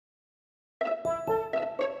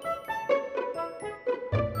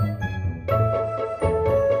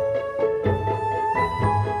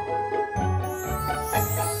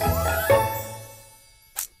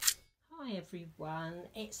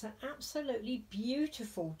it's an absolutely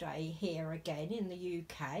beautiful day here again in the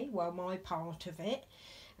UK, well, my part of it,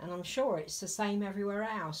 and I'm sure it's the same everywhere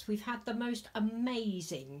else. We've had the most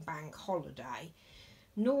amazing bank holiday.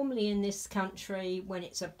 Normally in this country, when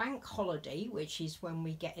it's a bank holiday, which is when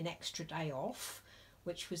we get an extra day off,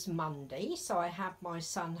 which was Monday, so I had my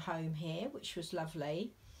son home here, which was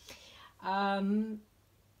lovely.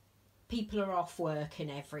 People are off work and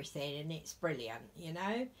everything, and it's brilliant, you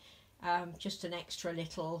know. Just an extra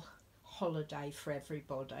little holiday for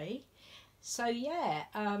everybody. So yeah,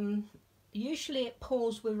 usually it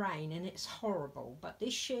pours with rain and it's horrible, but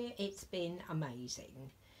this year it's been amazing.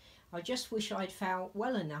 I just wish I'd felt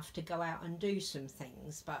well enough to go out and do some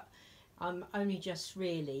things, but I'm only just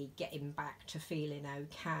really getting back to feeling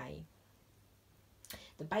okay.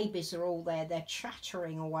 The babies are all there, they're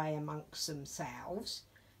chattering away amongst themselves.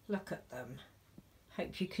 Look at them.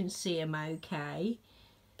 Hope you can see them okay.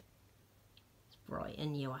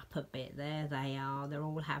 Brighten you up a bit. There they are. They're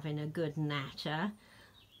all having a good natter.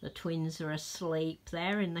 The twins are asleep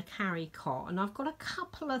there in the carry cot, and I've got a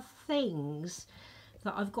couple of things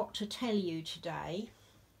that I've got to tell you today.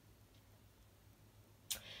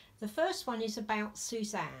 The first one is about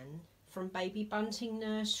Suzanne from BabyBuntings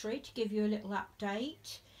Nursery, to give you a little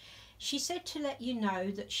update. She said to let you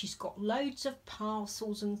know that she's got loads of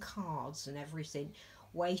parcels and cards and everything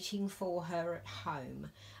waiting for her at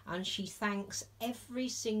home, and she thanks every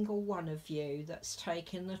single one of you that's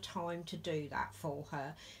taken the time to do that for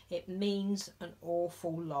her. It means an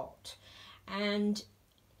awful lot, and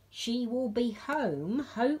she will be home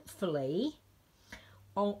hopefully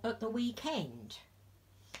at the weekend,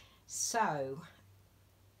 so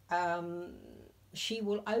she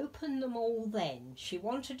will open them all then. She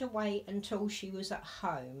wanted to wait until she was at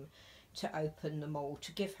home to open them all,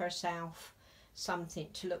 to give herself something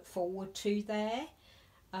to look forward to there.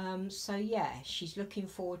 So yeah, she's looking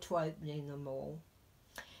forward to opening them all.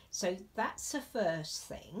 So that's the first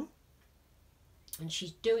thing, and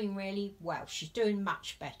she's doing really well. She's doing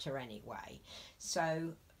much better anyway.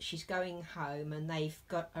 So she's going home, and they've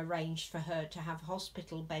got arranged for her to have a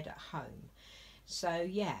hospital bed at home. So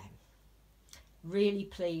yeah, really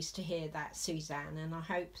pleased to hear that, Suzanne, and I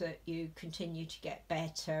hope that you continue to get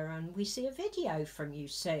better and we see a video from you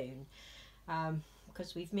soon,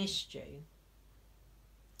 because we've missed you.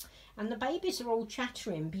 And the babies are all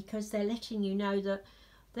chattering because they're letting you know that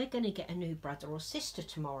they're going to get a new brother or sister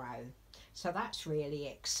tomorrow. So that's really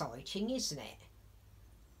exciting, isn't it?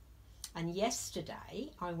 And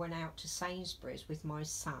yesterday I went out to Sainsbury's with my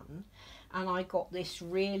son, and I got this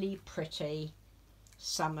really pretty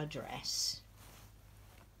summer dress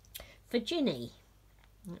for Ginny.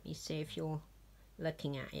 Let me see if you're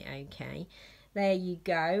looking at it okay. There you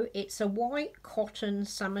go. It's a white cotton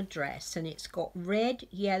summer dress, and it's got red,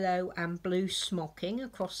 yellow and blue smocking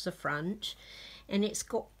across the front, and it's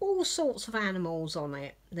got all sorts of animals on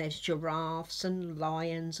it. There's giraffes and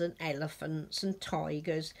lions and elephants and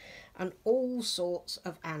tigers and all sorts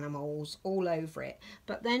of animals all over it,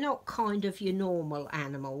 but they're not kind of your normal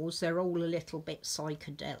animals. They're all a little bit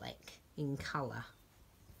psychedelic in colour.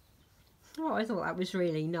 Oh, I thought that was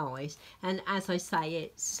really nice. And as I say,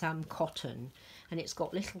 it's cotton, and it's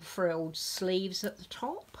got little frilled sleeves at the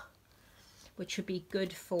top, which would be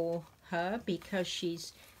good for her because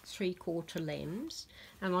she's 3/4 limbs.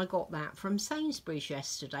 And I got that from Sainsbury's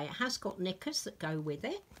yesterday. It has got knickers that go with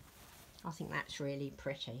it. I think that's really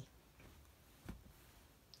pretty.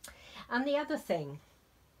 And the other thing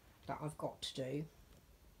that I've got to do,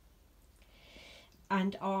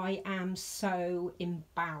 and I am so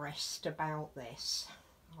embarrassed about this,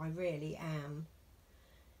 I really am,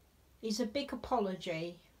 is a big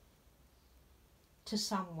apology to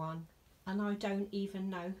someone, and I don't even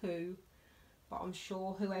know who, but I'm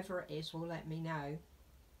sure whoever it is will let me know.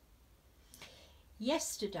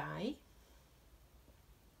 Yesterday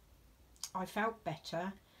I felt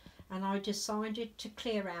better, and I decided to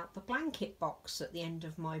clear out the blanket box at the end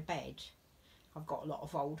of my bed. I've got a lot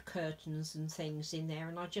of old curtains and things in there,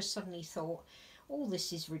 and I just suddenly thought, oh,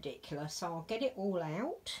 this is ridiculous, so I'll get it all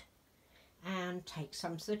out and take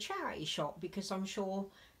some to the charity shop, because I'm sure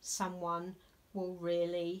someone will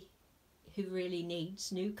who really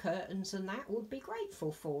needs new curtains and that would be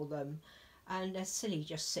grateful for them, and they're silly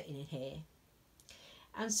just sitting in here.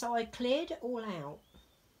 And so I cleared it all out,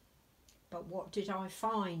 but what did I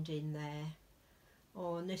find in there?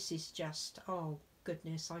 Oh, and this is just, oh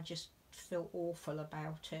goodness, I just feel awful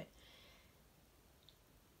about it.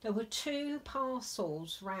 There were 2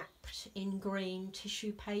 parcels wrapped in green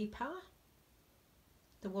tissue paper.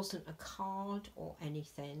 There wasn't a card or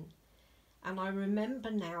anything, and I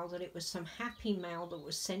remember now that it was some happy mail that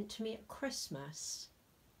was sent to me at Christmas.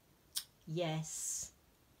 Yes,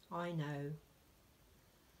 I know.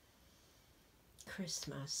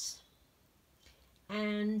 Christmas.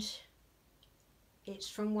 And it's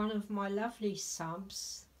from one of my lovely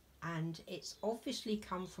subs, and it's obviously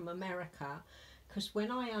come from America, because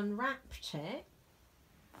when I unwrapped it,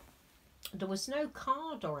 there was no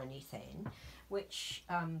card or anything, which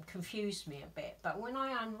confused me a bit. But when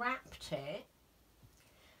I unwrapped it,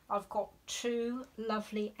 I've got two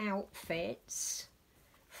lovely outfits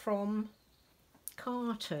from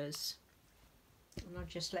Carter's, and I'll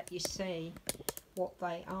just let you see what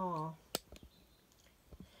they are.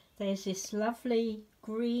 There's this lovely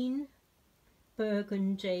green,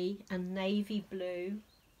 burgundy and navy blue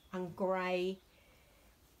and grey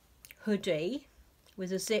hoodie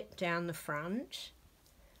with a zip down the front,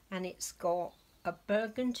 and it's got a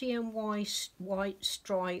burgundy and white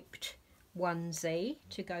striped onesie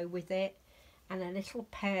to go with it, and a little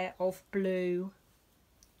pair of blue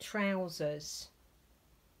trousers.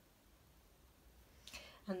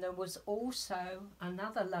 And there was also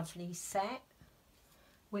another lovely set,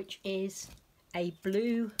 which is a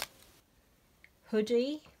blue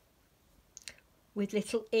hoodie with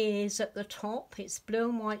little ears at the top. It's blue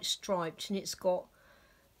and white striped, and it's got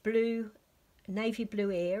blue, navy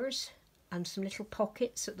blue ears and some little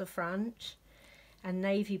pockets at the front and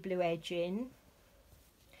navy blue edging.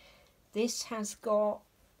 This has got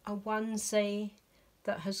a onesie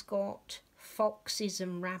that has got foxes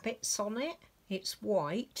and rabbits on it. It's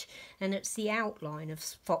white and it's the outline of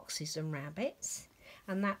foxes and rabbits,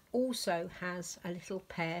 and that also has a little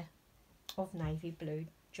pair of navy blue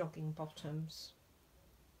jogging bottoms.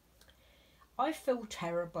 I feel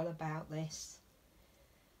terrible about this.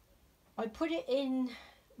 I put it in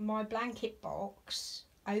my blanket box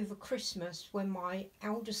over Christmas when my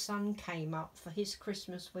eldest son came up for his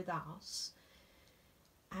Christmas with us,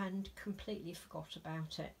 and completely forgot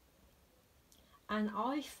about it. And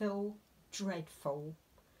I feel dreadful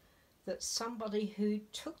that somebody who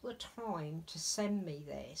took the time to send me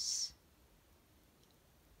this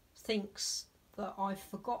thinks that I've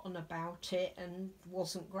forgotten about it and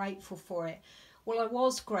wasn't grateful for it. Well, I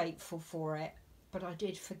was grateful for it, but I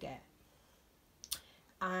did forget.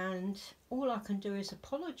 And all I can do is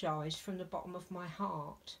apologise from the bottom of my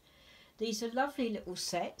heart. These are lovely little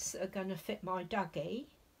sets that are going to fit my Dougie.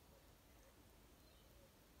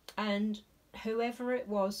 And whoever it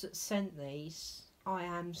was that sent these, I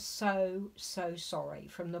am so sorry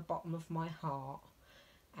from the bottom of my heart.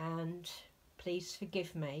 And please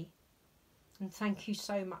forgive me. And thank you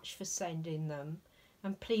so much for sending them.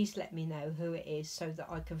 And please let me know who it is so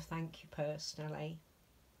that I can thank you personally.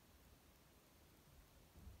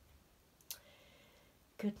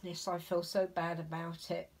 Goodness, I feel so bad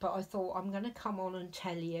about it, but I thought I'm going to come on and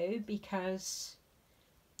tell you because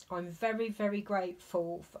I'm very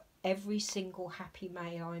grateful for every single happy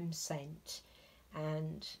mail I'm sent,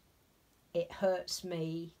 and it hurts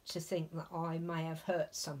me to think that I may have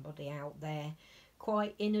hurt somebody out there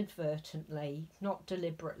quite inadvertently, not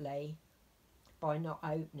deliberately, by not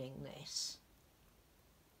opening this.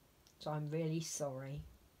 So I'm really sorry.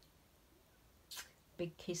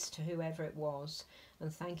 Big kiss to whoever it was,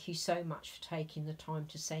 and thank you so much for taking the time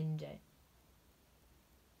to send it.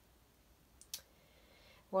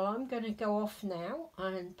 Well, I'm going to go off now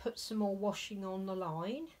and put some more washing on the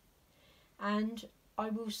line, and I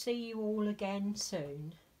will see you all again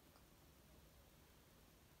soon.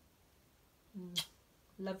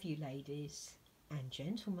 Love you, ladies and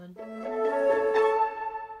gentlemen.